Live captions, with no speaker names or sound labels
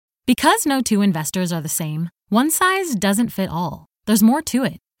Because no two investors are the same, one size doesn't fit all. There's more to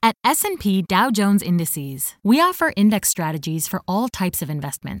it. At S&P Dow Jones Indices, we offer index strategies for all types of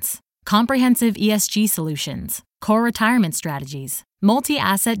investments. Comprehensive ESG solutions, core retirement strategies,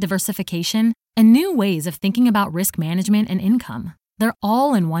 multi-asset diversification, and new ways of thinking about risk management and income. They're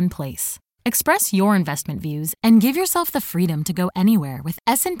all in one place. Express your investment views and give yourself the freedom to go anywhere with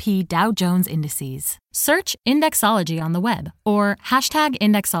S&P Dow Jones Indices. Search Indexology on the web or hashtag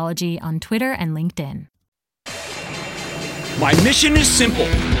Indexology on Twitter and LinkedIn. My mission is simple,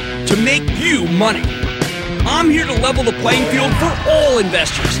 to make you money. I'm here to level the playing field for all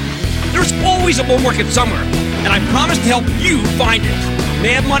investors. There's always a bull market somewhere, and I promise to help you find it.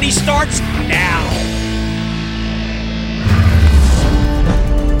 Mad Money starts now.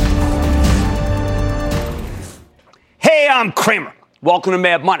 Hey, I'm Cramer. Welcome to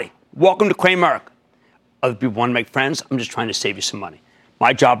Mad Money. Welcome to Cramerica. Other people want to make friends. I'm just trying to save you some money.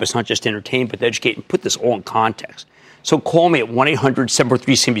 My job is not just to entertain, but to educate and put this all in context. So call me at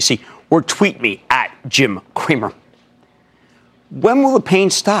 1-800-743-CNBC or tweet me at Jim Cramer. When will the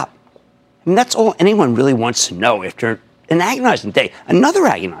pain stop? And that's all anyone really wants to know after an agonizing day, another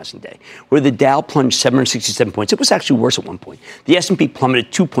agonizing day, where the Dow plunged 767 points. It was actually worse at one point. The S&P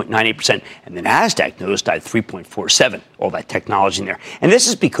plummeted 2.98%, and the NASDAQ nosedived 3.47%. All that technology in there. And this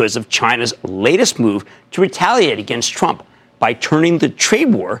is because of China's latest move to retaliate against Trump by turning the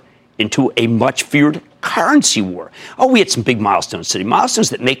trade war into a much-feared currency war. Oh, we had some big milestones today,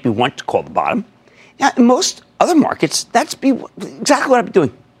 milestones that make me want to call the bottom. Yeah, in most other markets, that's exactly what I've been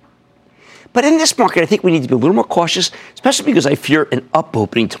doing. But in this market, I think we need to be a little more cautious, especially because I fear an up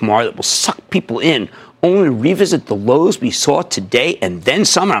opening tomorrow that will suck people in, only to revisit the lows we saw today and then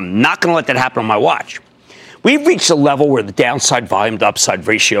some, and I'm not going to let that happen on my watch. We've reached a level where the downside volume to upside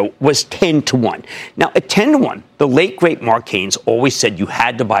ratio was 10-1. Now, at 10-1, the late, great Mark Haynes always said you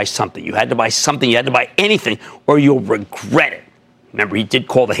had to buy something. You had to buy something. You had to buy anything, or you'll regret it. Remember, he did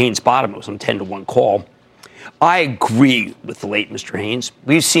call the Haynes bottom. It was a 10-1 call. I agree with the late Mr. Haynes.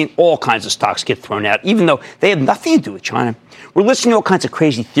 We've seen all kinds of stocks get thrown out, even though they have nothing to do with China. We're listening to all kinds of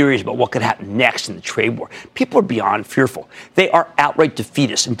crazy theories about what could happen next in the trade war. People are beyond fearful. They are outright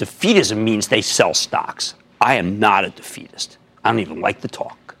defeatists, and defeatism means they sell stocks. I am not a defeatist. I don't even like the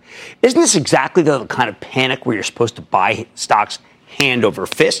talk. Isn't this exactly the kind of panic where you're supposed to buy stocks hand over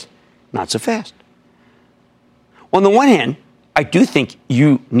fist? Not so fast. On the one hand, I do think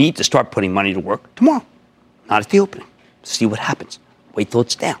you need to start putting money to work tomorrow. Not at the opening. See what happens. Wait till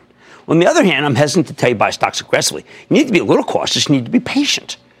it's down. On the other hand, I'm hesitant to tell you buy stocks aggressively. You need to be a little cautious. You need to be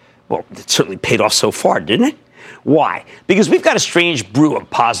patient. Well, it certainly paid off so far, didn't it? Why? Because we've got a strange brew of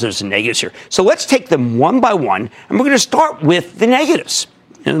positives and negatives here. So let's take them one by one, and we're going to start with the negatives.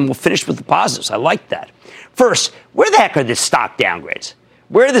 And then we'll finish with the positives. I like that. First, where the heck are the stock downgrades?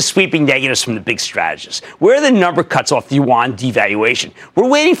 Where are the sweeping negatives from the big strategists? Where are the number cuts off the yuan devaluation? We're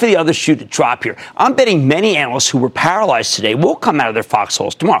waiting for the other shoe to drop here. I'm betting many analysts who were paralyzed today will come out of their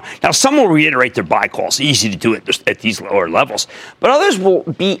foxholes tomorrow. Now, some will reiterate their buy calls. Easy to do it at these lower levels. But others will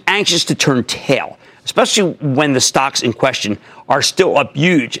be anxious to turn tail, especially when the stocks in question are still up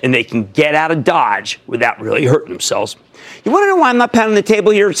huge and they can get out of Dodge without really hurting themselves. You want to know why I'm not pounding the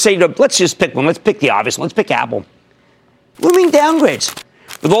table here? Say, let's just pick one. Let's pick the obvious one. Let's pick Apple. Looming downgrades.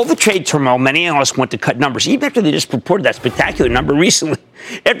 With all the trade turmoil, many analysts want to cut numbers, even after they just reported that spectacular number recently.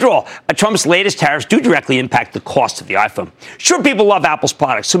 After all, Trump's latest tariffs do directly impact the cost of the iPhone. Sure, people love Apple's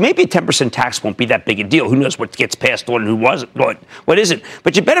products, so maybe a 10% tax won't be that big a deal. Who knows what gets passed on and who wasn't, what isn't.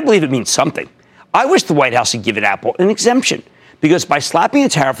 But you better believe it means something. I wish the White House had given Apple an exemption, because by slapping a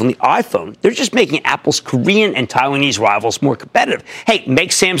tariff on the iPhone, they're just making Apple's Korean and Taiwanese rivals more competitive. Hey, make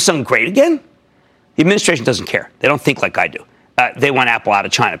Samsung great again? The administration doesn't care. They don't think like I do. They want Apple out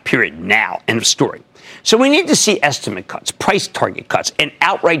of China, period, now, end of story. So we need to see estimate cuts, price target cuts, and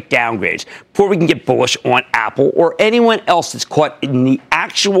outright downgrades before we can get bullish on Apple or anyone else that's caught in the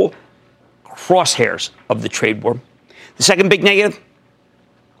actual crosshairs of the trade war. The second big negative,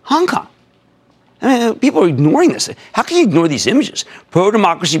 Hong Kong. I mean, people are ignoring this. How can you ignore these images?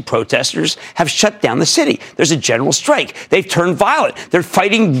 Pro-democracy protesters have shut down the city. There's a general strike. They've turned violent. They're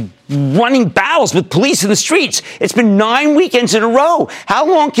fighting running battles with police in the streets. It's been 9 weekends in a row. How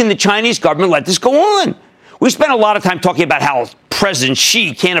long can the Chinese government let this go on? We spent a lot of time talking about how President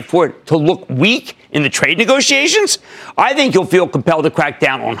Xi can't afford to look weak in the trade negotiations. I think he'll feel compelled to crack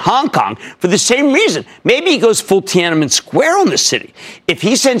down on Hong Kong for the same reason. Maybe he goes full Tiananmen Square on the city. If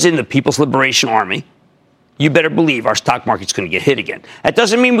he sends in the People's Liberation Army, you better believe our stock market's going to get hit again. That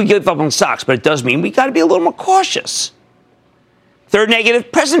doesn't mean we give up on stocks, but it does mean we got to be a little more cautious. Third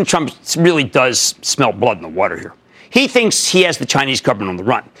negative, President Trump really does smell blood in the water here. He thinks he has the Chinese government on the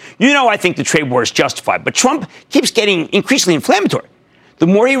run. I think the trade war is justified, but Trump keeps getting increasingly inflammatory. The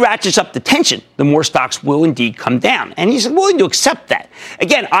more he ratchets up the tension, the more stocks will indeed come down. And he's willing to accept that.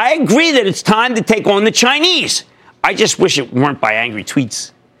 Again, I agree that it's time to take on the Chinese. I just wish it weren't by angry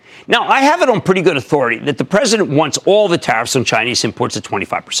tweets. Now, I have it on pretty good authority that the president wants all the tariffs on Chinese imports at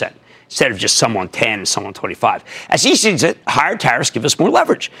 25%. Instead of just some on 10 and some on 25. As he sees it, higher tariffs give us more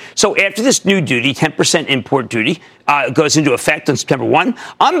leverage. So after this new duty, 10% import duty, goes into effect on September 1,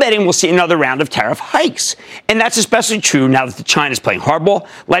 I'm betting we'll see another round of tariff hikes. And that's especially true now that China's playing hardball,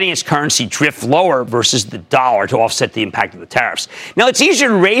 letting its currency drift lower versus the dollar to offset the impact of the tariffs. Now, it's easier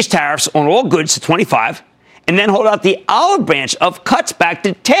to raise tariffs on all goods to 25 and then hold out the olive branch of cuts back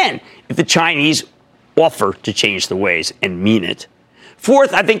to 10 if the Chinese offer to change their ways and mean it.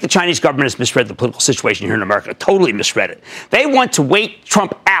 Fourth, I think the Chinese government has misread the political situation here in America, totally misread it. They want to wait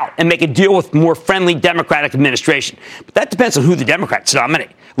Trump out and make a deal with more friendly Democratic administration. But that depends on who the Democrats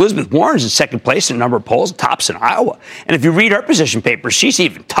nominate. Elizabeth Warren's in second place in a number of polls, tops in Iowa. And if you read her position papers, she's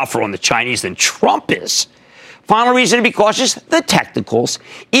even tougher on the Chinese than Trump is. Final reason to be cautious, the technicals.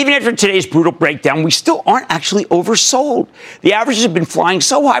 Even after today's brutal breakdown, we still aren't actually oversold. The averages have been flying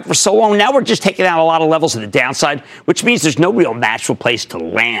so high for so long. Now we're just taking out a lot of levels of the downside, which means there's no real natural place to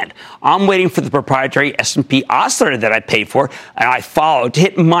land. I'm waiting for the proprietary S&P oscillator that I paid for and I followed to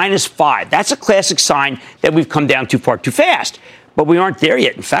hit -5. That's a classic sign that we've come down too far too fast. But we aren't there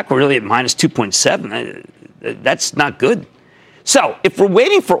yet. In fact, we're really at -2.7. That's not good. So if we're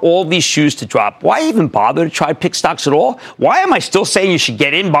waiting for all these shoes to drop, why even bother to try to pick stocks at all? Why am I still saying you should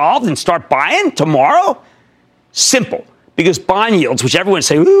get involved and start buying tomorrow? Simple. Because bond yields, which everyone's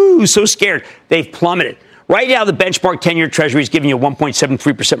saying, ooh, so scared, they've plummeted. Right now, the benchmark 10-year Treasury is giving you a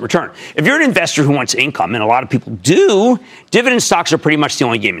 1.73% return. If you're an investor who wants income, and a lot of people do, dividend stocks are pretty much the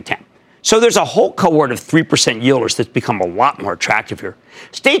only game in town. So there's a whole cohort of 3% yielders that's become a lot more attractive here.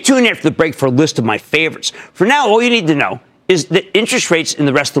 Stay tuned after the break for a list of my favorites. For now, all you need to know is that interest rates in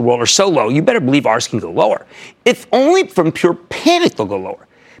the rest of the world are so low, you better believe ours can go lower. If only from pure panic they'll go lower.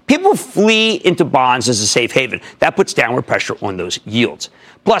 People flee into bonds as a safe haven. That puts downward pressure on those yields.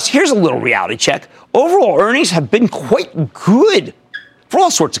 Plus, here's a little reality check. Overall earnings have been quite good for all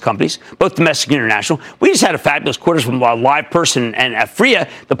sorts of companies, both domestic and international. We just had a fabulous quarter from LivePerson and Afria,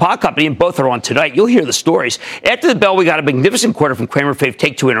 the pod company, and both are on tonight. You'll hear the stories. After the bell, we got a magnificent quarter from Cramer Fave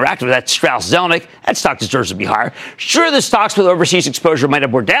Take-Two Interactive. That's Strauss-Zelnick. That stock deserves to be higher. Sure, the stocks with overseas exposure might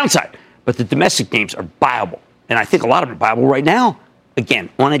have more downside, but the domestic names are buyable. And I think a lot of them are buyable right now. Again,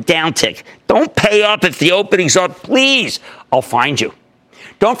 on a downtick. Don't pay up if the opening's up, please. I'll find you.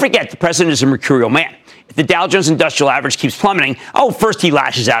 Don't forget, the president is a mercurial man. If the Dow Jones Industrial Average keeps plummeting, first he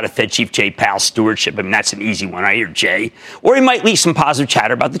lashes out at Fed Chief Jay Powell's stewardship. I mean, that's an easy one. I hear Jay. Or he might leak some positive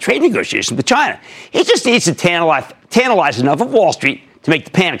chatter about the trade negotiations with China. He just needs to tantalize enough of Wall Street to make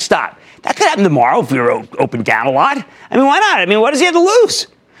the panic stop. That could happen tomorrow if we were open down a lot. I mean, why not? I mean, what does he have to lose?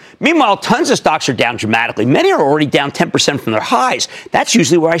 Meanwhile, tons of stocks are down dramatically. Many are already down 10% from their highs. That's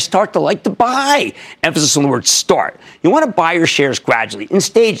usually where I start to like to buy. Emphasis on the word start. You want to buy your shares gradually, in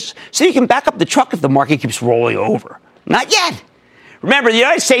stages, so you can back up the truck if the market keeps rolling over. Not yet. Remember, the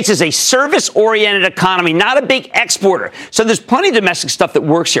United States is a service-oriented economy, not a big exporter. So there's plenty of domestic stuff that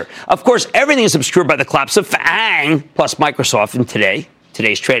works here. Of course, everything is obscured by the collapse of FAANG plus Microsoft in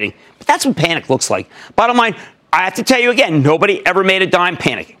today's trading. But that's what panic looks like. Bottom line, I have to tell you again, nobody ever made a dime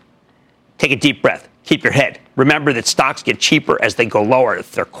panicking. Take a deep breath. Keep your head. Remember that stocks get cheaper as they go lower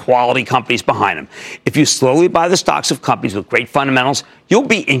if they're quality companies behind them. If you slowly buy the stocks of companies with great fundamentals, you'll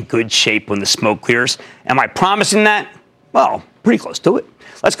be in good shape when the smoke clears. Am I promising that? Well, pretty close to it.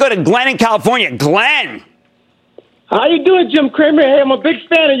 Let's go to Glenn in California. Glenn. How you doing, Jim Cramer? Hey, I'm a big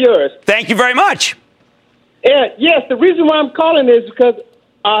fan of yours. Thank you very much. Yes, the reason why I'm calling is because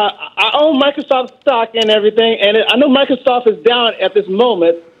I own Microsoft stock and everything, and I know Microsoft is down at this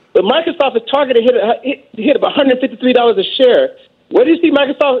moment. But Microsoft is targeted to hit about $153 a share. Where do you see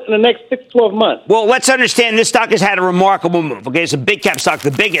Microsoft in the next 6 to 12 months? Well, let's understand this stock has had a remarkable move. Okay, it's a big cap stock,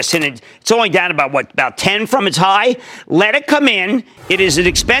 the biggest, and it's only down about 10 from its high. Let it come in. It is an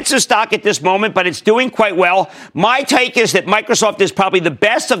expensive stock at this moment, but it's doing quite well. My take is that Microsoft is probably the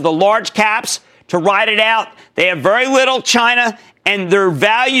best of the large caps to ride it out. They have very little China, and they're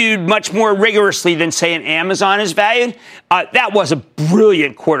valued much more rigorously than, say, an Amazon is valued. That was a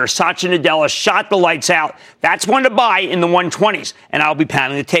brilliant quarter. Satya Nadella shot the lights out. That's one to buy in the 120s, and I'll be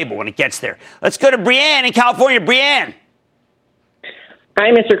pounding the table when it gets there. Let's go to Brianne in California. Brianne. Hi,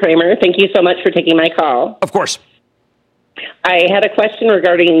 Mr. Cramer. Thank you so much for taking my call. Of course. I had a question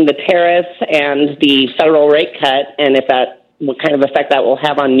regarding the tariffs and the federal rate cut, and if that what kind of effect that will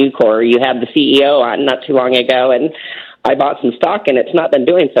have on Nucor. You had the CEO on not too long ago, and I bought some stock, and it's not been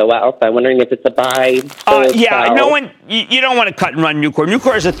doing so well. So I'm wondering if it's a buy. No one. You don't want to cut and run Nucor.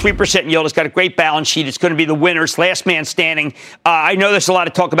 Nucor has a 3% yield. It's got a great balance sheet. It's going to be the winners, last man standing. I know there's a lot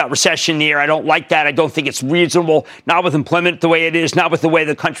of talk about recession in the air. I don't like that. I don't think it's reasonable. Not with employment the way it is. Not with the way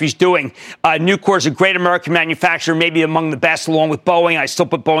the country's doing. Nucor is a great American manufacturer, maybe among the best, along with Boeing. I still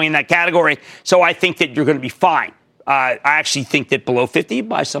put Boeing in that category. So I think that you're going to be fine. I actually think that below 50, you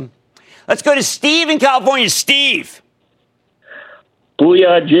buy some. Let's go to Steve in California. Steve.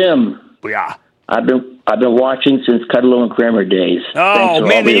 Booyah, Jim. Booyah. I've been watching since Kudlow and Cramer days. Oh,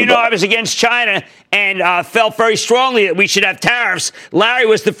 man, then you know I was against China and felt very strongly that we should have tariffs. Larry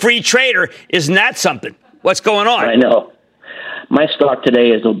was the free trader. Isn't that something? What's going on? I know. My stock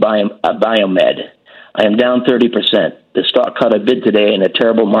today is Biomed. I am down 30%. The stock caught a bid today in a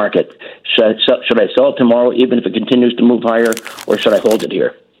terrible market. Should I sell it tomorrow, even if it continues to move higher, or should I hold it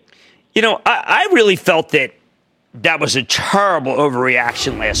here? You know, I really felt that was a terrible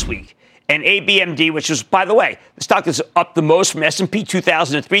overreaction last week. And ABMD, which was, by the way, the stock that's up the most from S&P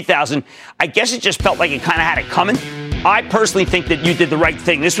 2000 to 3000, I guess it just felt like it kind of had it coming. I personally think that you did the right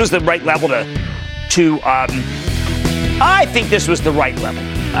thing. This was the right level I think this was the right level.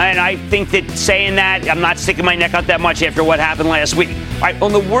 And I think that saying that, I'm not sticking my neck out that much after what happened last week. All right,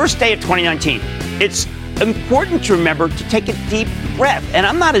 on the worst day of 2019, it's important to remember to take a deep breath. And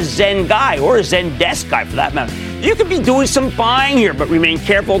I'm not a Zen guy or a Zen desk guy for that matter. You could be doing some buying here, but remain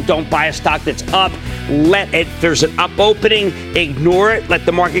careful. Don't buy a stock that's up. There's an up opening. Ignore it. Let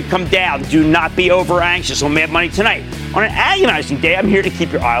the market come down. Do not be over anxious on Mad Money tonight. On an agonizing day, I'm here to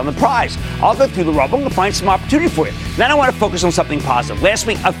keep your eye on the prize. I'll go through the rubble and find some opportunity for you. Then I want to focus on something positive. Last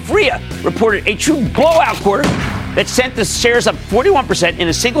week, Afria reported a true blowout quarter that sent the shares up 41% in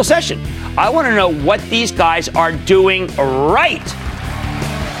a single session. I want to know what these guys are doing right.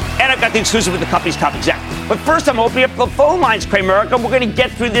 And I've got the exclusive with the company's top exec. But first, I'm opening up the phone lines, Cramer. We're going to get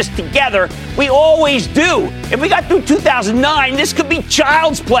through this together. We always do. If we got through 2009, this could be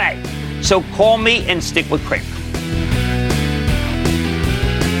child's play. So call me and stick with Cramer.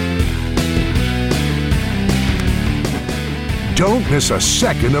 Don't miss a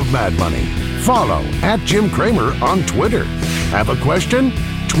second of Mad Money. Follow @Jim Cramer on Twitter. Have a question?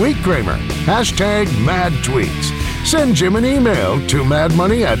 Tweet Cramer. #MadTweets. Send Jim an email to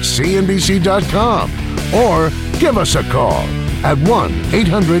madmoney@cnbc.com or give us a call at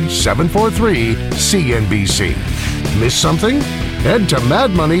 1-800-743-CNBC. Miss something? Head to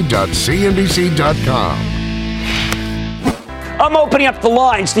madmoney.cnbc.com. I'm opening up the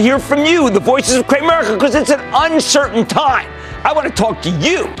lines to hear from you, the voices of Cramer, because it's an uncertain time. I want to talk to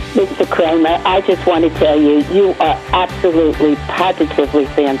you. Mr. Cramer, I just want to tell you, you are absolutely, positively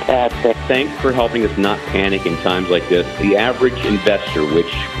fantastic. Thanks for helping us not panic in times like this. The average investor,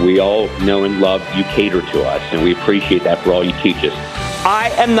 which we all know and love, you cater to us, and we appreciate that for all you teach us.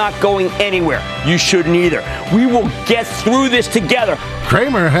 I am not going anywhere. You shouldn't either. We will get through this together.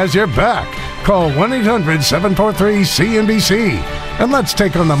 Cramer has your back. Call 1-800-743-CNBC and let's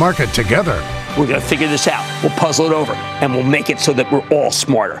take on the market together. We're going to figure this out. We'll puzzle it over, and we'll make it so that we're all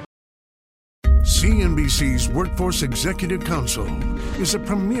smarter. CNBC's Workforce Executive Council is a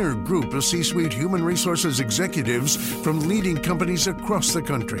premier group of C-suite human resources executives from leading companies across the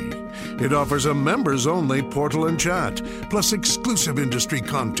country. It offers a members-only portal and chat, plus exclusive industry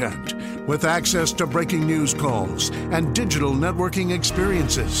content, with access to breaking news calls and digital networking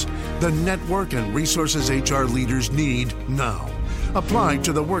experiences. The network and resources HR leaders need now. Apply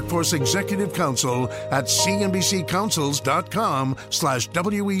to the Workforce Executive Council at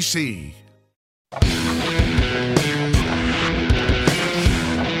cnbccouncils.com/WEC.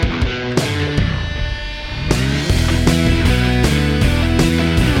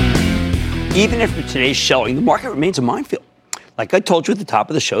 Even after today's showing, the market remains a minefield. Like I told you at the top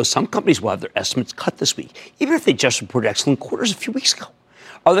of the show, some companies will have their estimates cut this week, even if they just reported excellent quarters a few weeks ago.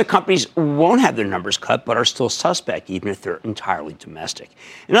 Other companies won't have their numbers cut, but are still suspect, even if they're entirely domestic.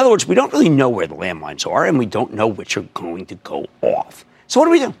 In other words, we don't really know where the landmines are, and we don't know which are going to go off. So what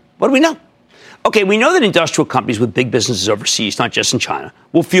do we do? What do we know? Okay, we know that industrial companies with big businesses overseas, not just in China,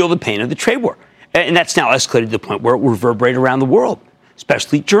 will feel the pain of the trade war. And that's now escalated to the point where it will reverberate around the world,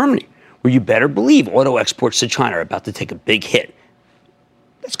 especially Germany, where you better believe auto exports to China are about to take a big hit.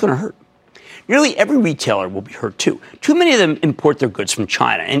 That's going to hurt. Nearly every retailer will be hurt, too. Too many of them import their goods from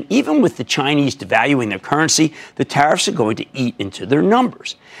China. And even with the Chinese devaluing their currency, the tariffs are going to eat into their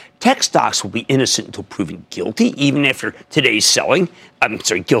numbers. Tech stocks will be innocent until proven guilty, even after today's selling.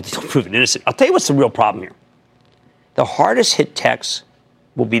 Guilty until proven innocent. I'll tell you what's the real problem here. The hardest hit techs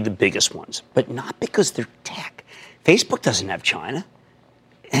will be the biggest ones, but not because they're tech. Facebook doesn't have China.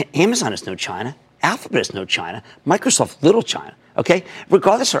 Amazon has no China. Alphabet has no China. Microsoft, little China. Okay?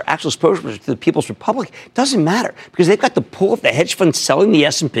 Regardless of our actual exposure to the People's Republic, it doesn't matter because they've got the pull of the hedge funds selling the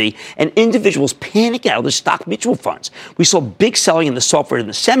S&P and individuals panicking out of the stock mutual funds. We saw big selling in the software and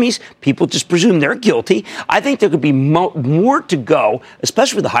the semis. People just presume they're guilty. I think there could be more to go,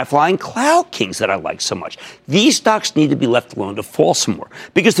 especially with the high-flying cloud kings that I like so much. These stocks need to be left alone to fall some more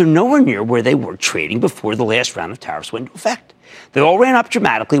because they're nowhere near where they were trading before the last round of tariffs went into effect. They all ran up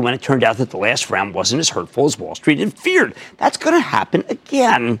dramatically when it turned out that the last round wasn't as hurtful as Wall Street had feared. That's going to happen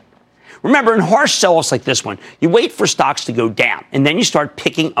again. Remember, in harsh sell-offs like this one, you wait for stocks to go down, and then you start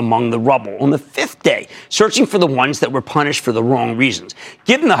picking among the rubble on the fifth day, searching for the ones that were punished for the wrong reasons.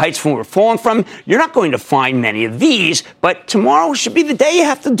 Given the heights from where we're falling from, you're not going to find many of these, but tomorrow should be the day you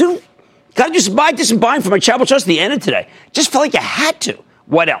have to do. Got to do some buy, some buying for my Chapel Trust at the end of today. Just felt like you had to.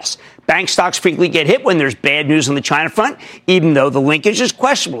 What else? Bank stocks frequently get hit when there's bad news on the China front, even though the linkage is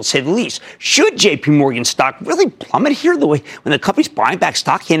questionable, to say the least. Should J.P. Morgan stock really plummet here the way when the company's buying back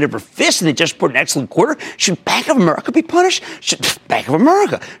stock hand over fist and they just reported an excellent quarter? Should Bank of America be punished? Bank of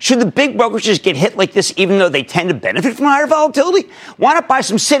America. Should the big brokerages get hit like this even though they tend to benefit from higher volatility? Why not buy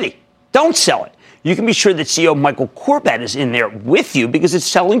some Citi? Don't sell it. You can be sure that CEO Michael Corbett is in there with you because it's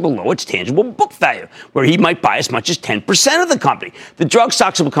selling below its tangible book value, where he might buy as much as 10% of the company. The drug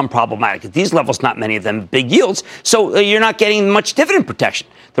stocks have become problematic. At these levels, not many of them big yields, so you're not getting much dividend protection.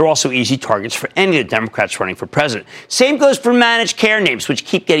 They're also easy targets for any of the Democrats running for president. Same goes for managed care names, which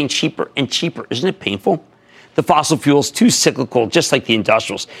keep getting cheaper and cheaper. Isn't it painful? The fossil fuels, too cyclical, just like the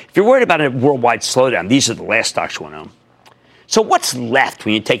industrials. If you're worried about a worldwide slowdown, these are the last stocks you want to own. So what's left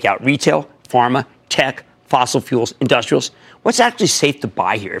when you take out retail, pharma, tech, fossil fuels, industrials? What's actually safe to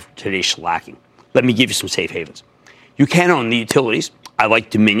buy here if today's shellacking? Let me give you some safe havens. You can own the utilities. I like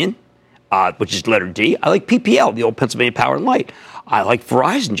Dominion, which is letter D. I like PPL, the old Pennsylvania Power and Light. I like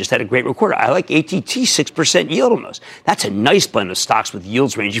Verizon, just had a great quarter. I like AT&T, 6% yield on those. That's a nice blend of stocks with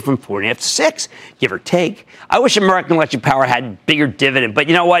yields ranging from 4.5 to 6, give or take. I wish American Electric Power had bigger dividend, but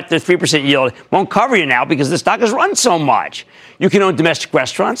you know what? Their 3% yield won't cover you now because the stock has run so much. You can own domestic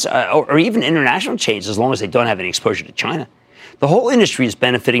restaurants or even international chains as long as they don't have any exposure to China. The whole industry is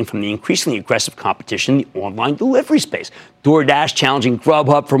benefiting from the increasingly aggressive competition in the online delivery space. DoorDash challenging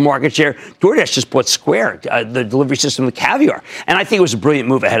Grubhub for market share. DoorDash just bought Square, the delivery system with Caviar. And I think it was a brilliant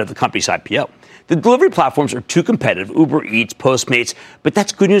move ahead of the company's IPO. The delivery platforms are too competitive, Uber Eats, Postmates, but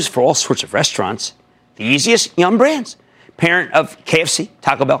that's good news for all sorts of restaurants. The easiest, Yum Brands. Parent of KFC,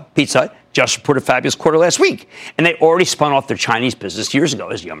 Taco Bell, Pizza Hut, just reported a fabulous quarter last week. And they already spun off their Chinese business years ago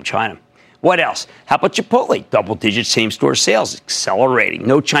as Yum China. What else? How about Chipotle? Double-digit same-store sales, accelerating.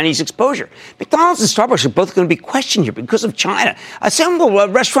 No Chinese exposure. McDonald's and Starbucks are both going to be questioned here because of China. Some of the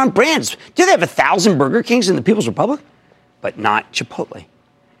restaurant brands, do they have 1,000 Burger Kings in the People's Republic? But not Chipotle.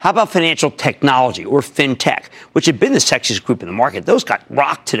 How about financial technology or fintech, which had been the sexiest group in the market? Those got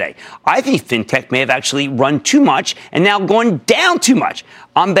rocked today. I think fintech may have actually run too much and now gone down too much.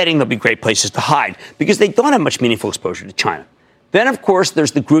 I'm betting they'll be great places to hide because they don't have much meaningful exposure to China. Then, of course,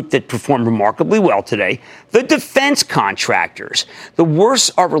 there's the group that performed remarkably well today, the defense contractors. The worse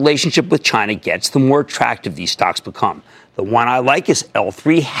our relationship with China gets, the more attractive these stocks become. The one I like is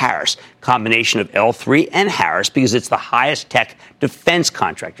L3 Harris, combination of L3 and Harris, because it's the highest tech defense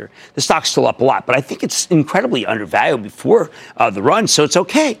contractor. The stock's still up a lot, but I think it's incredibly undervalued before the run, so it's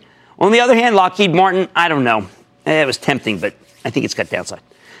okay. On the other hand, Lockheed Martin, I don't know. It was tempting, but I think it's got downside.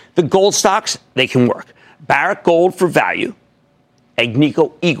 The gold stocks, they can work. Barrick Gold for value.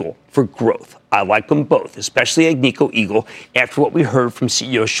 Agnico Eagle for growth. I like them both, especially Agnico Eagle, after what we heard from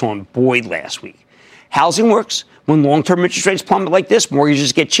CEO Sean Boyd last week. Housing works. When long-term interest rates plummet like this,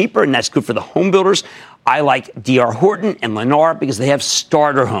 mortgages get cheaper, and that's good for the home builders. I like D.R. Horton and Lennar because they have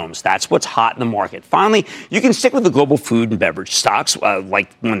starter homes. That's what's hot in the market. Finally, you can stick with the global food and beverage stocks,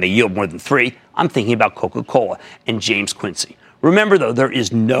 like when they yield more than 3. I'm thinking about Coca-Cola and James Quincy. Remember, though, there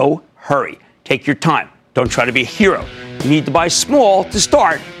is no hurry. Take your time. Don't try to be a hero. You need to buy small to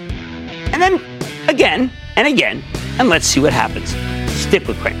start, and then again and again, and let's see what happens. Stick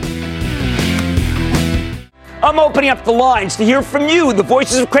with Cramer. I'm opening up the lines to hear from you, the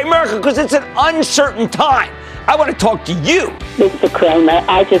voices of Cramer, because it's an uncertain time. I want to talk to you. Mr. Cramer,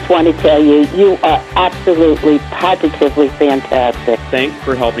 I just want to tell you, you are absolutely, positively fantastic. Thanks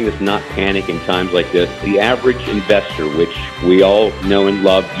for helping us not panic in times like this. The average investor, which we all know and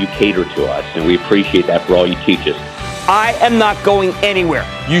love, you cater to us, and we appreciate that for all you teach us. I am not going anywhere.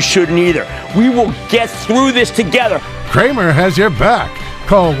 You shouldn't either. We will get through this together. Cramer has your back.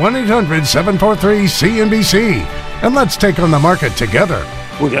 Call 1-800-743-CNBC and let's take on the market together.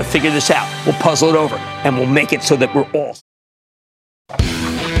 We're going to figure this out. We'll puzzle it over, and we'll make it so that we're all.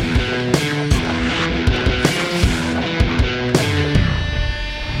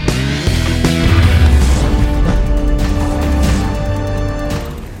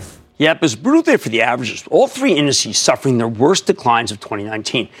 Yep, it's a brutal day for the averages. All three indices suffering their worst declines of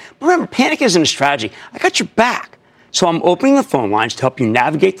 2019. But remember, panic isn't a strategy. I got your back. So I'm opening the phone lines to help you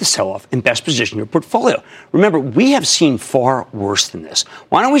navigate the sell-off and best position your portfolio. Remember, we have seen far worse than this.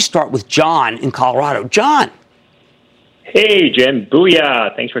 Why don't we start with John in Colorado? John. Hey, Jim.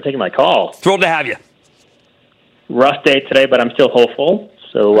 Booyah. Thanks for taking my call. Thrilled to have you. Rough day today, but I'm still hopeful.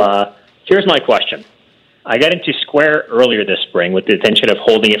 So here's my question. I got into Square earlier this spring with the intention of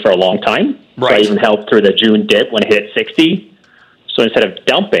holding it for a long time. Right. So I even held through the June dip when it hit 60. So instead of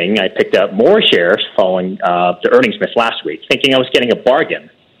dumping, I picked up more shares following the earnings miss last week, thinking I was getting a bargain.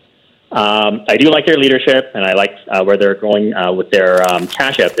 I do like their leadership, and I like where they're going with their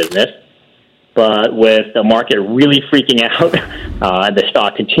Cash App business. But with the market really freaking out and the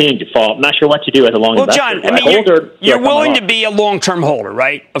stock continuing to fall, I'm not sure what to do as a long investor. Well, John, I mean, you're willing to be a long-term holder,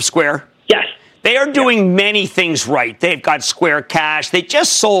 right, of Square? Yes. They are doing many things right. They've got Square Cash. They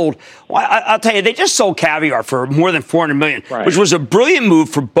just sold, well, I'll tell you, they just sold Caviar for more than $400 million, right, which was a brilliant move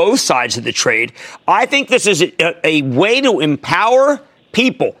for both sides of the trade. I think this is a way to empower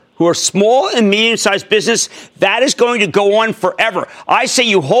people who are small and medium-sized business. That is going to go on forever. I say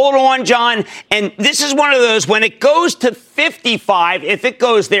you hold on, John, and this is one of those, when it goes to 55, if it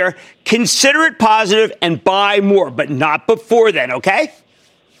goes there, consider it positive and buy more, but not before then, okay?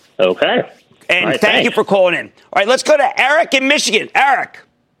 Okay. And right, thank you for calling in. All right, let's go to Eric in Michigan. Eric.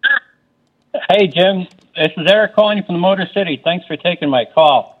 Hey, Jim. This is Eric calling you from the Motor City. Thanks for taking my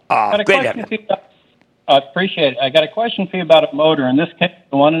call. Great to have you. I appreciate it. I got a question for you about a motor, in this case,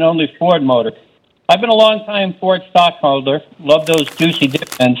 the one and only Ford motor. I've been a long-time Ford stockholder, love those juicy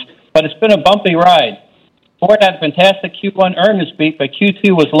dividends, but it's been a bumpy ride. Ford had a fantastic Q1 earnings beat, but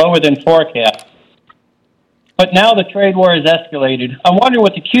Q2 was lower than forecast. But now the trade war has escalated. I'm wondering,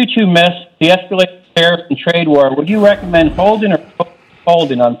 with the Q2 miss, the escalated tariffs and trade war, would you recommend holding or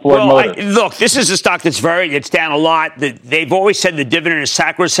holding on Ford Motors? Look, this is a stock it's down a lot. They've always said the dividend is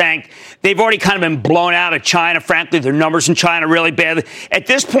sacrosanct. They've already kind of been blown out of China. Frankly, their numbers in China really badly. At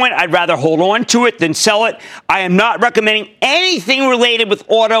this point, I'd rather hold on to it than sell it. I am not recommending anything related with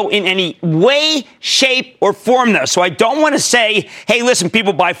auto in any way, shape, or form, though. So I don't want to say, hey, listen,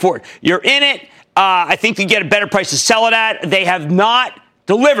 people buy Ford. You're in it. I think you get a better price to sell it at. They have not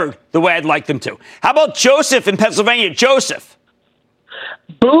delivered the way I'd like them to. How about Joseph in Pennsylvania? Joseph.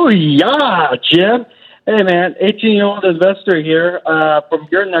 Booyah, Jim. Hey, man, 18-year-old investor here from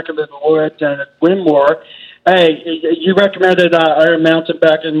your neck of the woods and Winmore. Hey, you recommended Iron Mountain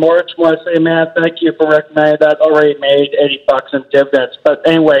back in March. I want to say, man, thank you for recommending that. Already made $80 in dividends. But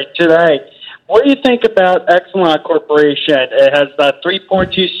anyway, today, what do you think about Exelon Corporation? It has a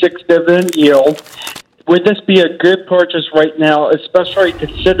 3.26 dividend yield. Would this be a good purchase right now, especially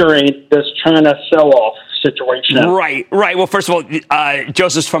considering this China sell-off situation? Right. Well, first of all,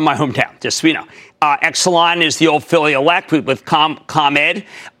 Joseph's from my hometown, just so you know. Exelon is the old Philly elect with ComEd.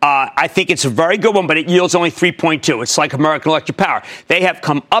 I think it's a very good one, but it yields only 3.2. It's like American Electric Power. They have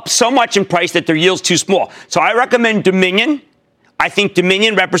come up so much in price that their yield's too small. So I recommend Dominion. I think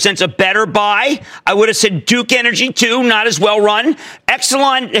Dominion represents a better buy. I would have said Duke Energy, too, not as well run.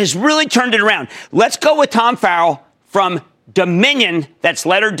 Exelon has really turned it around. Let's go with Tom Farrell from Dominion. That's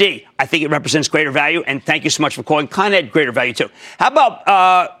letter D. I think it represents greater value, and thank you so much for calling. Con Ed, greater value, too. How about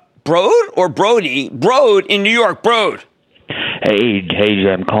Broad or Brody? Broad in New York. Broad. Hey,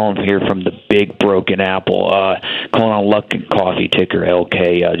 I'm calling here from the Big Broken Apple. Calling on Luckin Coffee, ticker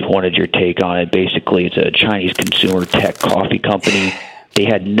LK. I just wanted your take on it. Basically, it's a Chinese consumer tech coffee company. They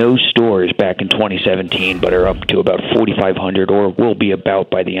had no stores back in 2017, but are up to about 4,500, or will be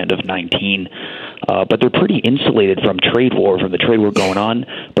about by the end of 19. But they're pretty insulated from the trade war going on.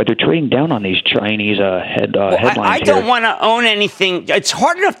 But they're trading down on these Chinese headlines. I don't want to own anything. It's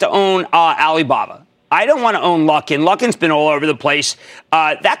hard enough to own Alibaba. I don't want to own Luckin. Luckin's been all over the place.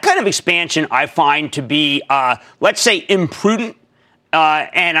 That kind of expansion I find to be, let's say, imprudent.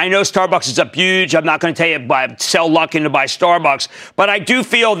 And I know Starbucks is up huge. I'm not going to tell you sell Luckin to buy Starbucks. But I do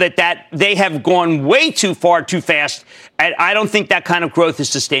feel that they have gone way too far, too fast. And I don't think that kind of growth is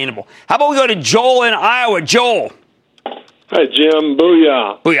sustainable. How about we go to Joel in Iowa? Joel. Hi, Jim.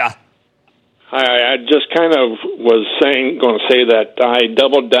 Booyah. Booyah. I just kind of was going to say that I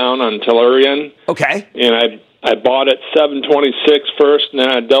doubled down on Tellurian. Okay. And I bought at $7.26 first, and then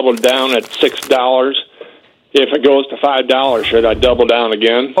I doubled down at $6. if it goes to $5, should I double down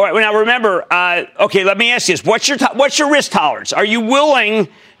again? All right. Well, now remember. Okay, let me ask you this: what's your risk tolerance? Are you willing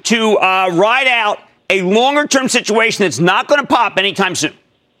to ride out a longer-term situation that's not going to pop anytime soon?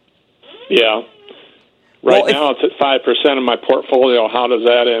 Yeah. Right now, it's at 5% of my portfolio. How does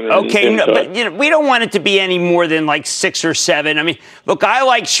that enter? Okay, but we don't want it to be any more than like 6 or 7. I mean, look, I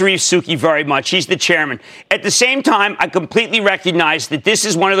like Sharif Suki very much. He's the chairman. At the same time, I completely recognize that this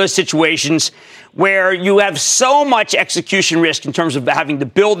is one of those situations where you have so much execution risk in terms of having to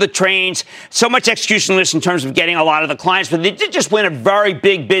build the trains, so much execution risk in terms of getting a lot of the clients. But they did just win a very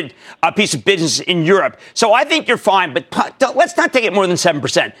big piece of business in Europe. So I think you're fine, but let's not take it more than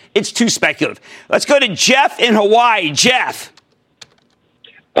 7%. It's too speculative. Let's go to Jeff in Hawaii. Jeff.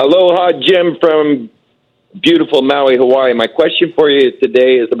 Aloha, Jim from beautiful Maui, Hawaii. My question for you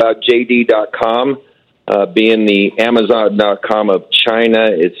today is about JD.com. Being the Amazon.com of China,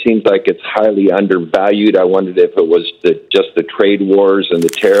 it seems like it's highly undervalued. I wondered if it was just the trade wars and the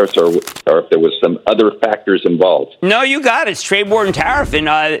tariffs, or if there was some other factors involved. No, you got it. It's trade war and tariff, and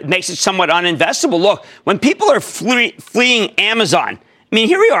it makes it somewhat uninvestable. Look, when people are fleeing Amazon, I mean,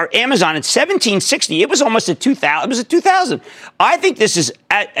 here we are, Amazon at 1760. It was almost at 2000. It was at 2000. I think this is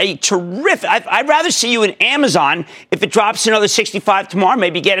a terrific. I'd rather see you in Amazon if it drops another 65 tomorrow,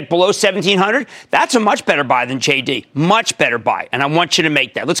 maybe get it below 1700. That's a much better buy than JD. Much better buy. And I want you to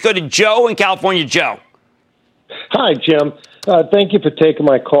make that. Let's go to Joe in California. Joe. Hi, Jim. Thank you for taking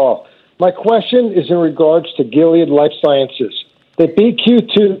my call. My question is in regards to Gilead Life Sciences. They beat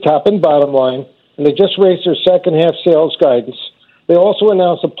Q2 top and bottom line, and they just raised their second half sales guidance. They also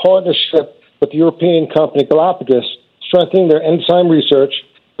announced a partnership with the European company Galapagos, strengthening their enzyme research,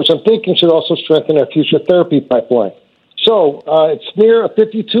 which I'm thinking should also strengthen our future therapy pipeline. So it's near a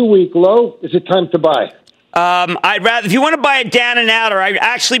 52-week low. Is it time to buy? I'd rather, if you want to buy it down and outer, I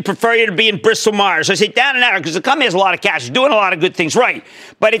actually prefer you to be in Bristol Myers. I say down and outer because the company has a lot of cash, it's doing a lot of good things right,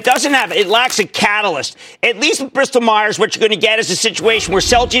 but it lacks a catalyst. At least with Bristol Myers, what you're going to get is a situation where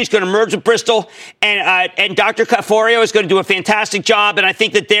Celgene is going to merge with Bristol, and Dr. Caforio is going to do a fantastic job. And I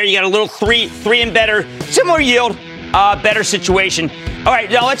think that there you got a little three and better, similar yield, better situation. All right,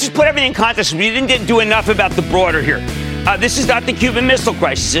 now let's just put everything in context. We didn't do enough about the broader here. This is not the Cuban Missile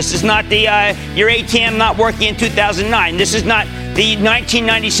Crisis. This is not the your ATM not working in 2009. This is not the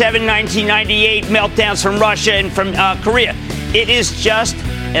 1997, 1998 meltdowns from Russia and from Korea. It is just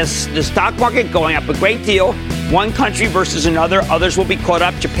as the stock market going up a great deal, one country versus another. Others will be caught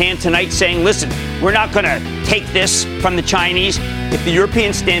up. Japan tonight saying, listen, we're not going to take this from the Chinese. If the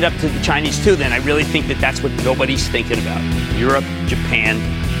Europeans stand up to the Chinese too, then I really think that that's what nobody's thinking about. Europe, Japan,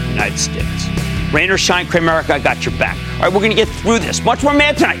 United States. Rain or shine, Cramerica, I got your back. All right, we're going to get through this. Much more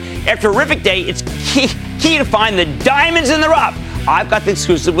mad tonight. After a horrific day, it's key to find the diamonds in the rough. I've got the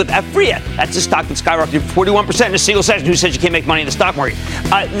exclusive with Afria. That's a stock that skyrocketed 41% in a single session. Who says you can't make money in the stock market?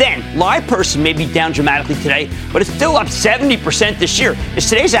 Then, LivePerson may be down dramatically today, but it's still up 70% this year. Is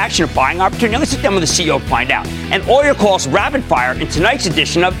today's action a buying opportunity? Let's sit down with the CEO to find out. And all your calls rapid fire in tonight's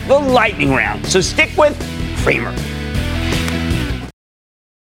edition of the Lightning Round. So stick with Cramer.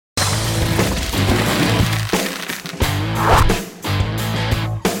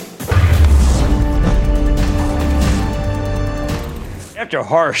 After a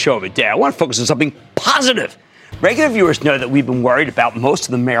horror show of a day, I want to focus on something positive. Regular viewers know that we've been worried about most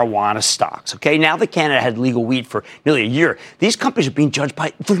of the marijuana stocks. Okay, now that Canada had legal weed for nearly a year, these companies are being judged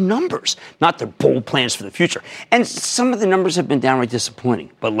by their numbers, not their bold plans for the future. And some of the numbers have been downright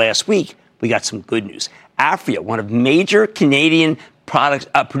disappointing. But last week, we got some good news. Afria, one of major Canadian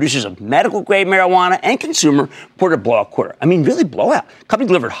producers of medical-grade marijuana and consumer, reported a blowout quarter. I mean, really blowout. Company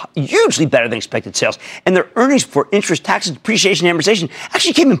delivered hugely better than expected sales, and their earnings before interest, taxes, depreciation, and amortization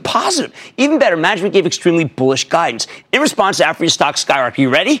actually came in positive. Even better, management gave extremely bullish guidance. In response, Afria's stock skyrocketed. You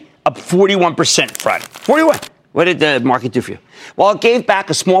ready? Up 41% Friday. 41. What did the market do for you? While it gave back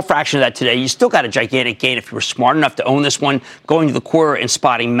a small fraction of that today, you still got a gigantic gain if you were smart enough to own this one, going to the quarter and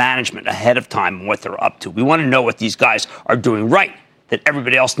spotting management ahead of time and what they're up to. We want to know what these guys are doing right that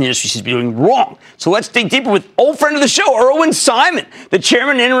everybody else in the industry seems to be doing wrong. So let's dig deeper with old friend of the show, Irwin Simon, the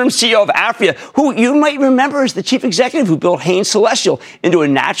chairman and interim CEO of Afria, who you might remember as the chief executive who built Hain Celestial into a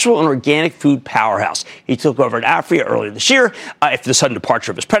natural and organic food powerhouse. He took over at Afria earlier this year after the sudden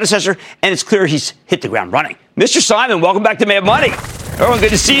departure of his predecessor, and it's clear he's hit the ground running. Mr. Simon, welcome back to Mad Money. Everyone, good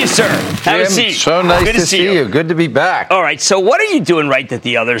to see you, sir. Have a seat. So nice to see you. Good to be back. All right, so what are you doing right that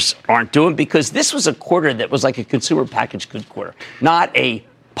the others aren't doing? Because this was a quarter that was like a consumer packaged good quarter, not a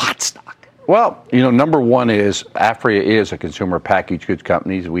pot stock. Well, number one is Afria is a consumer packaged goods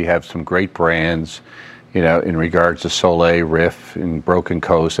company. We have some great brands, in regards to Soleil, Riff, and Broken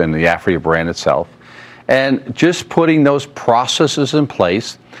Coast, and the Afria brand itself. And just putting those processes in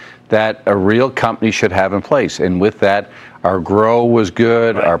place that a real company should have in place. And with that, our grow was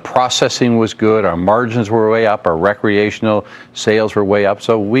good, our processing was good, our margins were way up, our recreational sales were way up.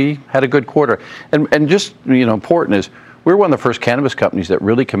 So we had a good quarter. And just, important is we're one of the first cannabis companies that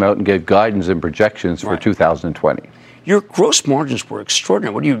really came out and gave guidance and projections for 2020. Your gross margins were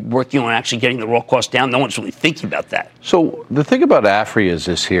extraordinary. What are you working on actually getting the raw cost down? No one's really thinking about that. So the thing about Aphria is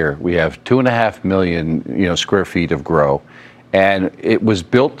this here. We have 2.5 million, square feet of grow. And it was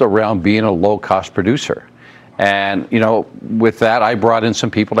built around being a low-cost producer. And, with that, I brought in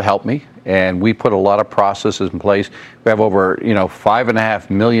some people to help me. And we put a lot of processes in place. We have over, 5.5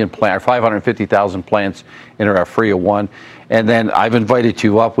 million plants, 550,000 plants in our Aphria 1. And then I've invited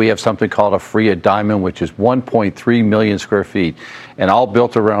you up. We have something called Aphria Diamond, which is 1.3 million square feet. And all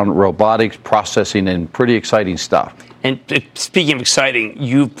built around robotics, processing, and pretty exciting stuff. And speaking of exciting,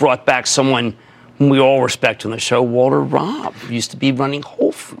 you've brought back someone we all respect on the show, Walter Robb, who used to be running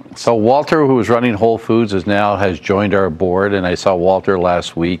Whole Foods. So Walter, who was running Whole Foods, has joined our board, and I saw Walter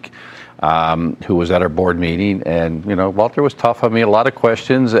last week, who was at our board meeting, and Walter was tough on me, a lot of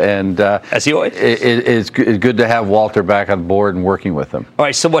questions, and as he always it's good to have Walter back on board and working with him. All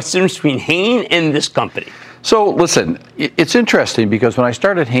right, so what's the difference between Hain and this company? So listen, it's interesting because when I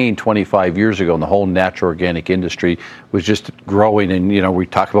started Hain 25 years ago, and the whole natural organic industry was just growing, and we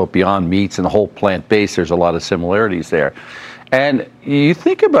talk about Beyond Meats and the whole plant-based, there's a lot of similarities there. And you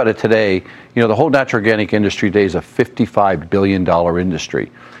think about it today, the whole natural organic industry today is a $55 billion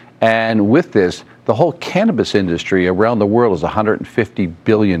industry. And with this, the whole cannabis industry around the world is $150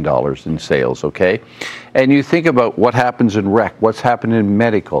 billion in sales, okay? And you think about what happens in rec, what's happening in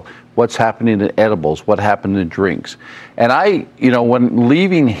medical, what's happening in edibles, what happened in drinks. And when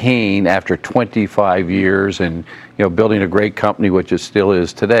leaving Hain after 25 years and, building a great company, which it still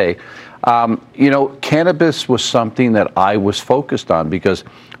is today, cannabis was something that I was focused on because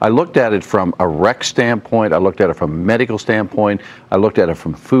I looked at it from a rec standpoint, I looked at it from a medical standpoint, I looked at it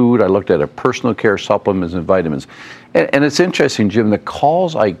from food, I looked at it personal care, supplements, and vitamins. And it's interesting, Jim, the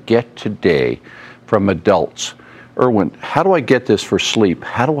calls I get today from adults, Irwin, how do I get this for sleep?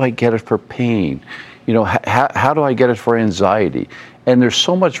 How do I get it for pain? How do I get it for anxiety? And there's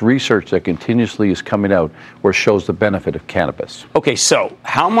so much research that continuously is coming out where it shows the benefit of cannabis. Okay, so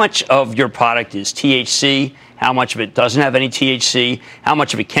how much of your product is THC? How much of it doesn't have any THC? How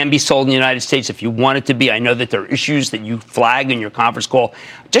much of it can be sold in the United States if you want it to be? I know that there are issues that you flag in your conference call.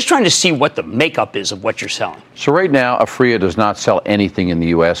 Just trying to see what the makeup is of what you're selling. So right now, Aphria does not sell anything in the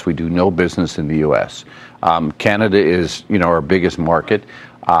U.S. We do no business in the U.S. Canada is, our biggest market.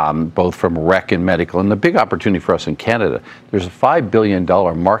 Both from rec and medical. And the big opportunity for us in Canada, there's a $5 billion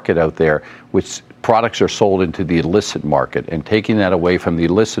market out there which products are sold into the illicit market, and taking that away from the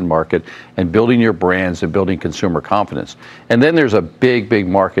illicit market and building your brands and building consumer confidence. And then there's a big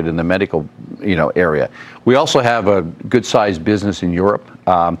market in the medical area. We also have a good-sized business in Europe,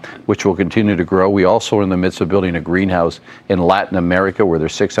 which will continue to grow. We also are in the midst of building a greenhouse in Latin America, where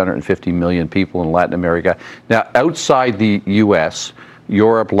there's 650 million people in Latin America. Now, outside the U.S.,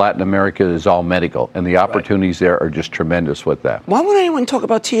 Europe, Latin America is all medical, and the opportunities there are just tremendous with that. Why would anyone talk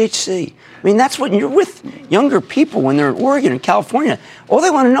about THC? I mean, that's what you're with younger people when they're in Oregon and California. All they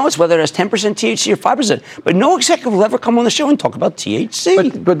want to know is whether it has 10% THC or 5%. But no executive will ever come on the show and talk about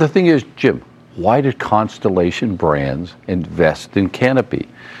THC. But the thing is, Jim, why did Constellation Brands invest in Canopy?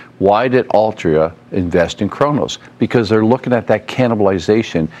 Why did Altria invest in Kronos? Because they're looking at that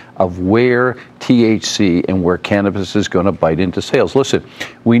cannibalization of where THC and where cannabis is going to bite into sales. Listen,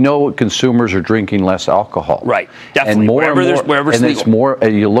 we know consumers are drinking less alcohol. Right, definitely. And wherever it's legal. It's more,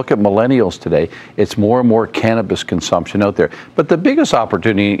 you look at millennials today, it's more and more cannabis consumption out there. But the biggest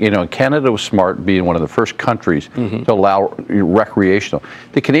opportunity, Canada was smart, being one of the first countries to allow recreational.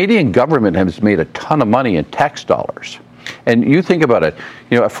 The Canadian government has made a ton of money in tax dollars. And you think about it,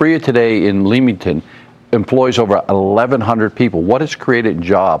 Aphria today in Leamington employs over 1,100 people. What it's created in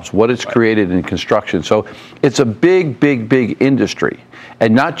jobs, what it's created in construction. So it's a big industry.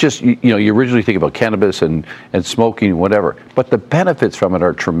 And not just, you originally think about cannabis and smoking, whatever, but the benefits from it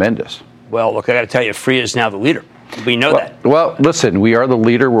are tremendous. Well, look, I got to tell you, Aphria is now the leader. We know that. Well, listen, we are the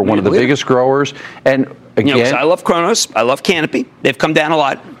leader. We're one of the biggest growers. And again, I love Kronos. I love Canopy. They've come down a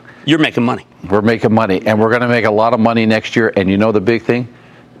lot. You're making money. We're making money, and we're going to make a lot of money next year. And the big thing?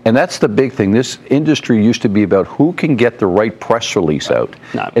 And that's the big thing. This industry used to be about who can get the right press release out.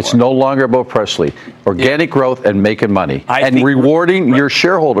 It's no longer about press release. Organic growth and making money. And rewarding your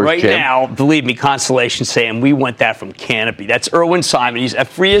shareholders, right Jim. Now, believe me, Constellation saying we want that from Canopy. That's Irwin Simon. He's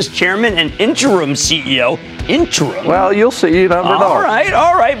Aphria's chairman and interim CEO. Interim? Well, you'll see. You never know. All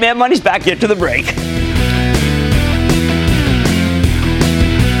right, Mad Money's back. Get to the break.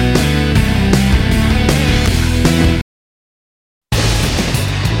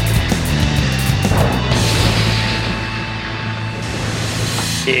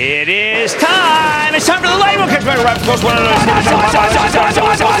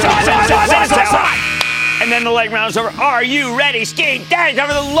 And then the lightning round is over. Are you ready? Ski Daddy's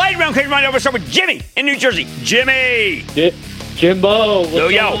over the lightning round. Crazy Monday over. Start with Jimmy in New Jersey. Jimmy. Jimbo, what's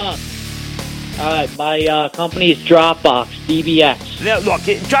going on? All right, my company is Dropbox, DBX. Now, look,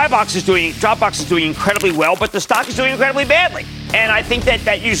 Dropbox is doing incredibly well, but the stock is doing incredibly badly. And I think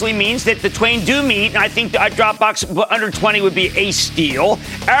that usually means that the twain do meet, and I think Dropbox under 20 would be a steal.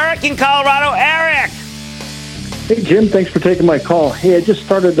 Eric in Colorado. Eric. Hey, Jim, thanks for taking my call. Hey, I just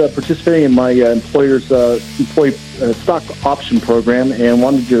started participating in my employee stock option program and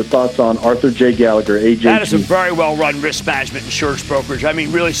wanted your thoughts on Arthur J. Gallagher, AJG. That is a very well-run risk management insurance brokerage. I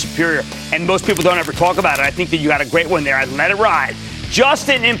mean, really superior. And most people don't ever talk about it. I think that you got a great one there. I'd let it ride.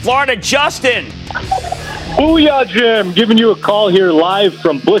 Justin in Florida. Justin. Booyah, Jim. Giving you a call here live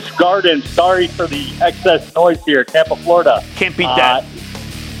from Busch Gardens. Sorry for the excess noise here, Tampa, Florida. Can't beat that.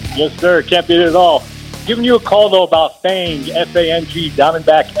 Yes, sir. Can't beat it at all. Giving you a call, though, about FANG, F-A-N-G,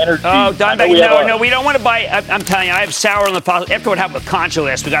 Diamondback Energy. Oh, Diamondback, no, we don't want to buy. I'm telling you, I have sour on the fossil. After what happened with Concho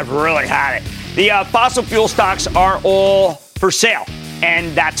last week, I've really had it. The fossil fuel stocks are all for sale,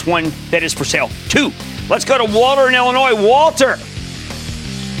 and that's one that is for sale, too. Let's go to Walter in Illinois. Walter.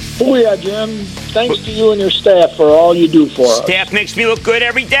 Oh, yeah, Jim. Thanks to you and your staff for all you do for us. Staff makes me look good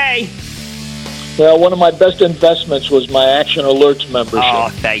every day. Well, one of my best investments was my Action Alerts membership. Oh,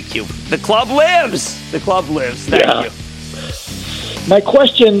 thank you. The club lives. The club lives. Thank you. My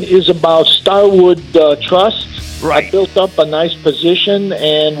question is about Starwood Trust. Right. I built up a nice position,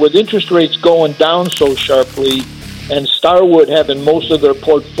 and with interest rates going down so sharply and Starwood having most of their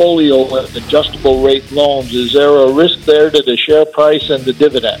portfolio with adjustable rate loans, is there a risk there to the share price and the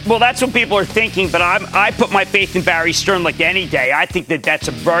dividend? Well, that's what people are thinking, but I put my faith in Barry Stern like any day. I think that that's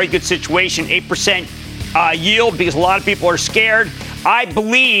a very good situation, 8% yield, because a lot of people are scared. I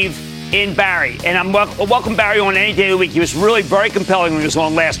believe in Barry, and I'm welcome Barry on any day of the week. He was really very compelling when he was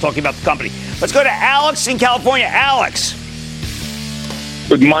on last talking about the company. Let's go to Alex in California. Alex.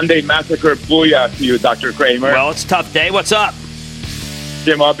 Good Monday Massacre. Booyah to you, Dr. Cramer. Well, it's a tough day. What's up?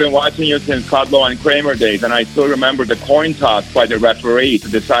 Jim, I've been watching you since Kudlow and Cramer days, and I still remember the coin toss by the referee to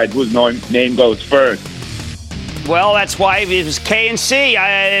decide whose name goes first. Well, that's why it was K and C.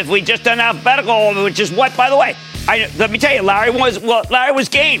 If we just done alphabetical, which is what, by the way, let me tell you, Larry was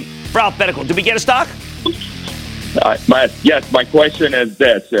game for alphabetical. Did we get a stock? Yes, my question is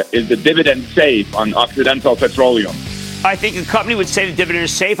this. Is the dividend safe on Occidental Petroleum? I think a company would say the dividend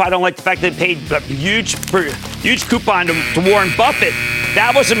is safe. I don't like the fact that they paid a huge coupon to Warren Buffett.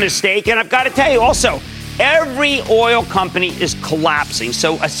 That was a mistake. And I've got to tell you also, every oil company is collapsing.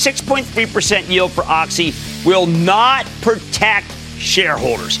 So a 6.3% yield for Oxy will not protect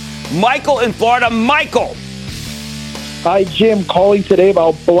shareholders. Michael in Florida. Michael. Hi, Jim. Calling today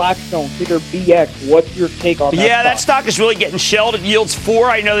about Blackstone, ticker BX. What's your take on that? Yeah, that stock is really getting shelled. It yields 4.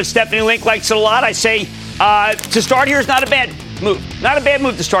 I know that Stephanie Link likes it a lot. I say to start here is not a bad move. Not a bad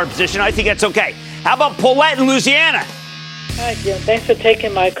move to start a position. I think that's okay. How about Paulette in Louisiana? Hi, Jim. Thanks for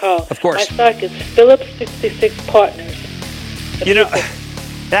taking my call. Of course. My stock is Phillips 66 Partners. You know,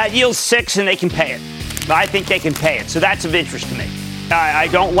 that yields 6 and they can pay it. I think they can pay it. So that's of interest to me. I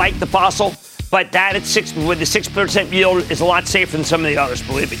don't like the fossil, but that at 6 with the 6% yield is a lot safer than some of the others,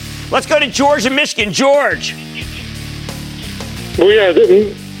 believe me. Let's go to George in Michigan. George.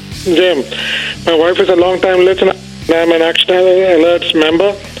 Jim, my wife is a long-time listener, and I'm an Action Alerts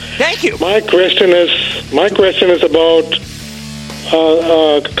member. Thank you. My question is about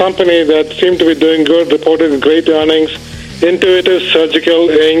a company that seemed to be doing good, reported great earnings, Intuitive Surgical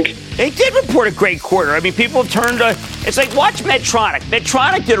Inc. They did report a great quarter. I mean, people have turned it's like, watch Medtronic.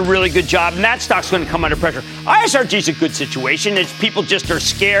 Medtronic did a really good job, and that stock's going to come under pressure. ISRG is a good situation. It's people just are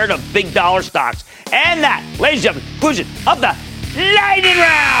scared of big dollar stocks. And that, ladies and gentlemen, conclusion of the Lightning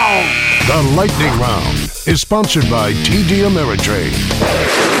Round. The Lightning Round is sponsored by TD Ameritrade.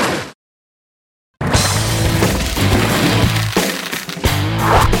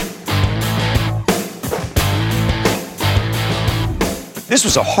 This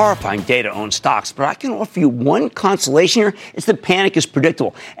was a horrifying day to own stocks, but I can offer you one consolation here. It's that panic is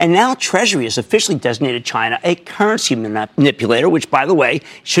predictable. And now Treasury has officially designated China a currency manipulator, which, by the way,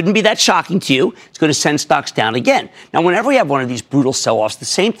 shouldn't be that shocking to you. It's going to send stocks down again. Now, whenever we have one of these brutal sell-offs, the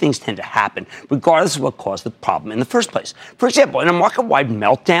same things tend to happen, regardless of what caused the problem in the first place. For example, in a market-wide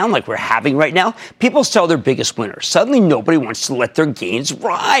meltdown like we're having right now, people sell their biggest winners. Suddenly, nobody wants to let their gains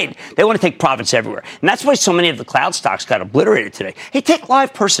ride. They want to take profits everywhere. And that's why so many of the cloud stocks got obliterated today. Hey, take Take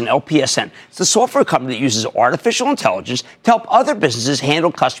LivePerson, LPSN. It's a software company that uses artificial intelligence to help other businesses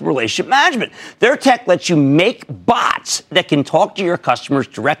handle customer relationship management. Their tech lets you make bots that can talk to your customers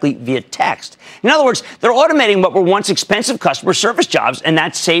directly via text. In other words, they're automating what were once expensive customer service jobs, and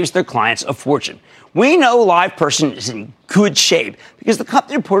that saves their clients a fortune. We know LivePerson is in good shape because the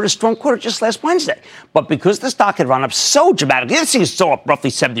company reported a strong quarter just last Wednesday. But because the stock had run up so dramatically, this thing is still up roughly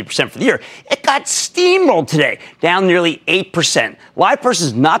 70% for the year, it got steamrolled today, down nearly 8%. LivePerson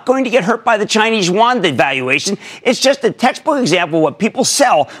is not going to get hurt by the Chinese yuan devaluation. It's just a textbook example of what people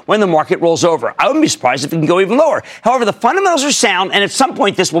sell when the market rolls over. I wouldn't be surprised if it can go even lower. However, the fundamentals are sound, and at some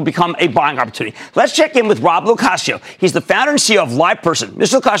point this will become a buying opportunity. Let's check in with Rob LoCascio. He's the founder and CEO of LivePerson.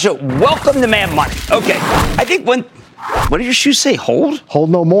 Mr. LoCascio, welcome to Mad Money. Okay, I think what did your shoes say? Hold? Hold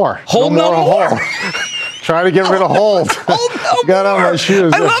no more. Hold no more. Trying to get rid of hold. Got on my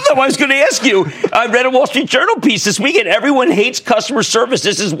shoes. I love that. I was going to ask you. I read a Wall Street Journal piece this weekend. Everyone hates customer service.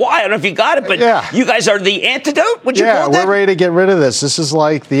 This is why. I don't know if you got it, but you guys are the antidote? Would you call that? We're ready to get rid of this. This is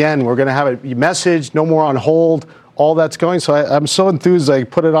like the end. We're going to have a message, no more on hold. All that's going. So I'm so enthused I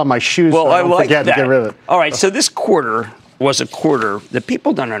put it on my shoes. Well, so I don't like forget that. to get rid of it. All right. So this quarter was a quarter that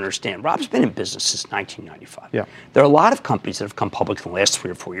people don't understand. Rob's been in business since 1995. Yeah. There are a lot of companies that have come public in the last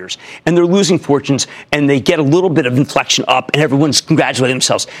 3 or 4 years, and they're losing fortunes, and they get a little bit of inflection up, and everyone's congratulating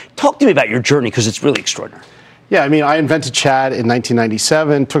themselves. Talk to me about your journey, because it's really extraordinary. Yeah, I mean, I invented chat in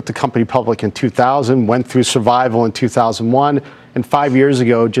 1997, took the company public in 2000, went through survival in 2001, and 5 years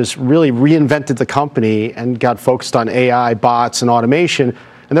ago just really reinvented the company and got focused on AI, bots, and automation.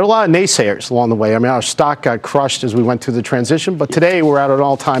 And there are a lot of naysayers along the way. I mean, our stock got crushed as we went through the transition, but today we're at an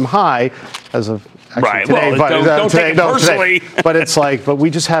all-time high as of right. Today. Well, don't take it personally. Today. But it's like, but we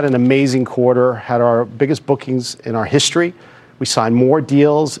just had an amazing quarter, had our biggest bookings in our history. We signed more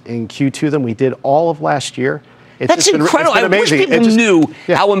deals in Q2 than we did all of last year. That's incredible. I wish people knew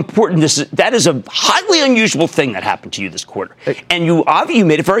how important this is. That is a highly unusual thing that happened to you this quarter. And you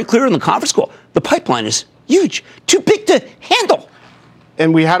made it very clear in the conference call. The pipeline is huge, too big to handle.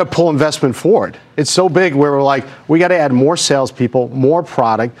 And we had to pull investment forward. It's so big where we're like, we got to add more salespeople, more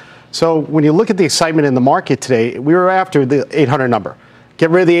product. So when you look at the excitement in the market today, we were after the 800 number. Get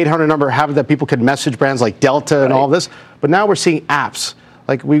rid of the 800 number, have it that people could message brands like Delta and all this. But now we're seeing apps.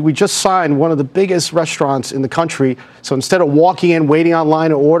 Like we just signed one of the biggest restaurants in the country. So instead of walking in, waiting online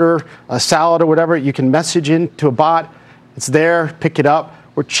to order a salad or whatever, you can message in to a bot. It's there, pick it up.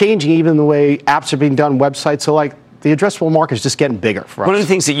 We're changing even the way apps are being done, websites. So like, the addressable market is just getting bigger for us. One of the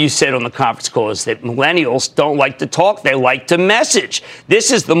things that you said on the conference call is that millennials don't like to talk, they like to message. This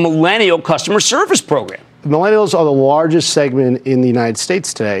is the millennial customer service program. Millennials are the largest segment in the United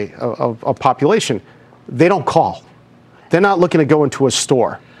States today of population. They don't call. They're not looking to go into a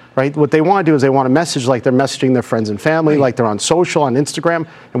store, right? What they want to do is they want to message like they're messaging their friends and family, like they're on social, on Instagram,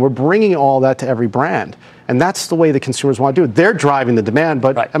 and we're bringing all that to every brand. And that's the way the consumers want to do it. They're driving the demand,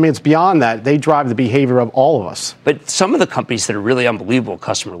 but I mean, it's beyond that. They drive the behavior of all of us. But some of the companies that are really unbelievable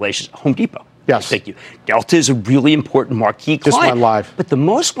customer relations, Home Depot. Yes. Thank you. Delta is a really important marquee client. Just went live. But the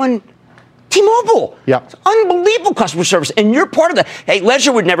most one, T-Mobile. Yeah. It's unbelievable customer service. And you're part of that. Hey,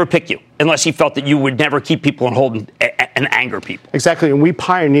 Ledger would never pick you unless he felt that you would never keep people on hold and anger people. Exactly. And we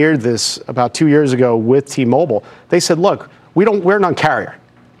pioneered this about 2 years ago with T-Mobile. They said, look, we're non-carrier.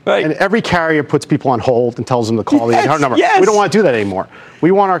 Right. And every carrier puts people on hold and tells them to call the 800 number. Yes. We don't want to do that anymore.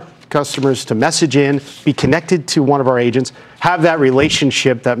 We want our customers to message in, be connected to one of our agents, have that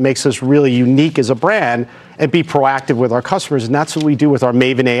relationship that makes us really unique as a brand, and be proactive with our customers. And that's what we do with our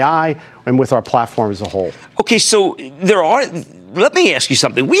Maven AI and with our platform as a whole. Okay, so let me ask you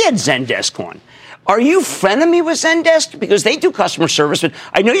something. We had Zendesk on. Are you frenemy with Zendesk? Because they do customer service, but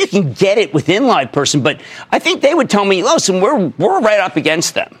I know you can get it within LivePerson, but I think they would tell me, listen, we're right up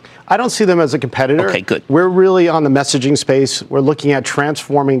against them. I don't see them as a competitor. Okay, good. We're really on the messaging space. We're looking at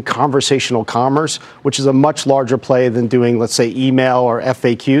transforming conversational commerce, which is a much larger play than doing, let's say, email or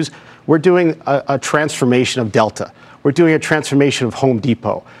FAQs. We're doing a transformation of Delta. We're doing a transformation of Home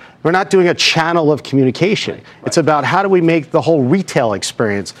Depot. We're not doing a channel of communication. Right. It's about how do we make the whole retail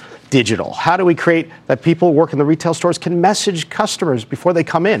experience digital? How do we create that people who work in the retail stores can message customers before they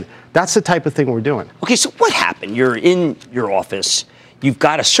come in? That's the type of thing we're doing. Okay, so what happened? You're in your office. You've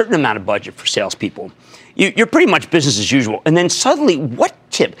got a certain amount of budget for salespeople. You're pretty much business as usual. And then suddenly, what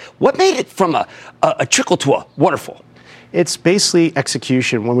made it from a trickle to a waterfall? It's basically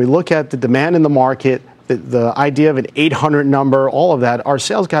execution. When we look at the demand in the market, the idea of an 800 number, all of that, our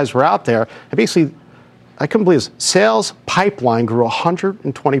sales guys were out there. And basically, I couldn't believe this. Sales pipeline grew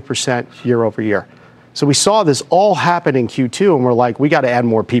 120% year over year. So we saw this all happen in Q2, and we're like, we got to add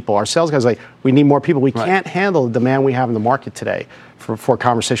more people. Our sales guys are like, we need more people. We can't handle the demand we have in the market today for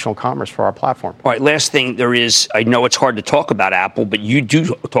conversational commerce for our platform. All right, last thing there is, I know it's hard to talk about Apple, but you do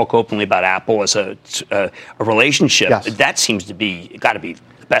talk openly about Apple as a relationship. Yes. That seems to be, got to be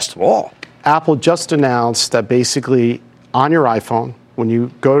the best of all. Apple just announced that basically on your iPhone, when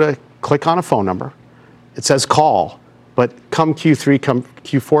you go to click on a phone number, it says call, but come Q3, come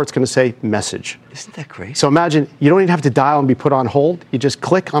Q4, it's going to say message. Isn't that great? So imagine you don't even have to dial and be put on hold. You just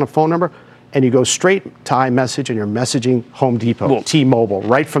click on a phone number, and you go straight to iMessage, and you're messaging Home Depot, T-Mobile,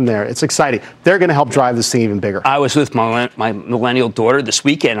 right from there. It's exciting. They're going to help drive this thing even bigger. I was with my millennial daughter this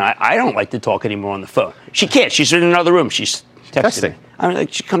weekend. I don't like to talk anymore on the phone. She can't. She's in another room. She's texting. I mean,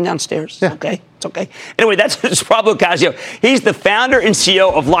 like, she come downstairs. Yeah. Okay. It's okay. Anyway, that's Pablo Ocasio. He's the founder and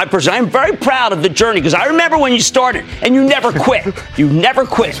CEO of LivePerson. I'm very proud of the journey because I remember when you started, and you never quit. You never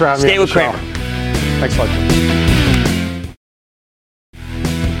quit. Stay with Cramer. Thanks a lot.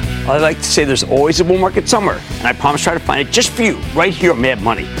 I like to say there's always a bull market somewhere, and I promise to try to find it just for you right here on Mad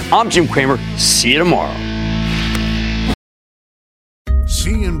Money. I'm Jim Cramer. See you tomorrow.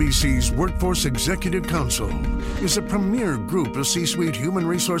 CNBC's Workforce Executive Council is a premier group of C-suite human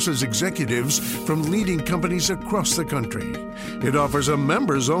resources executives from leading companies across the country. It offers a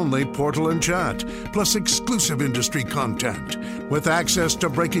members-only portal and chat, plus exclusive industry content, with access to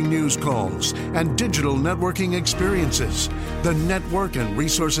breaking news calls and digital networking experiences. The network and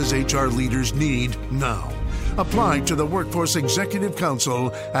resources HR leaders need now. Apply to the Workforce Executive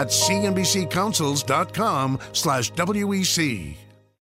Council at cnbccouncils.com/WEC.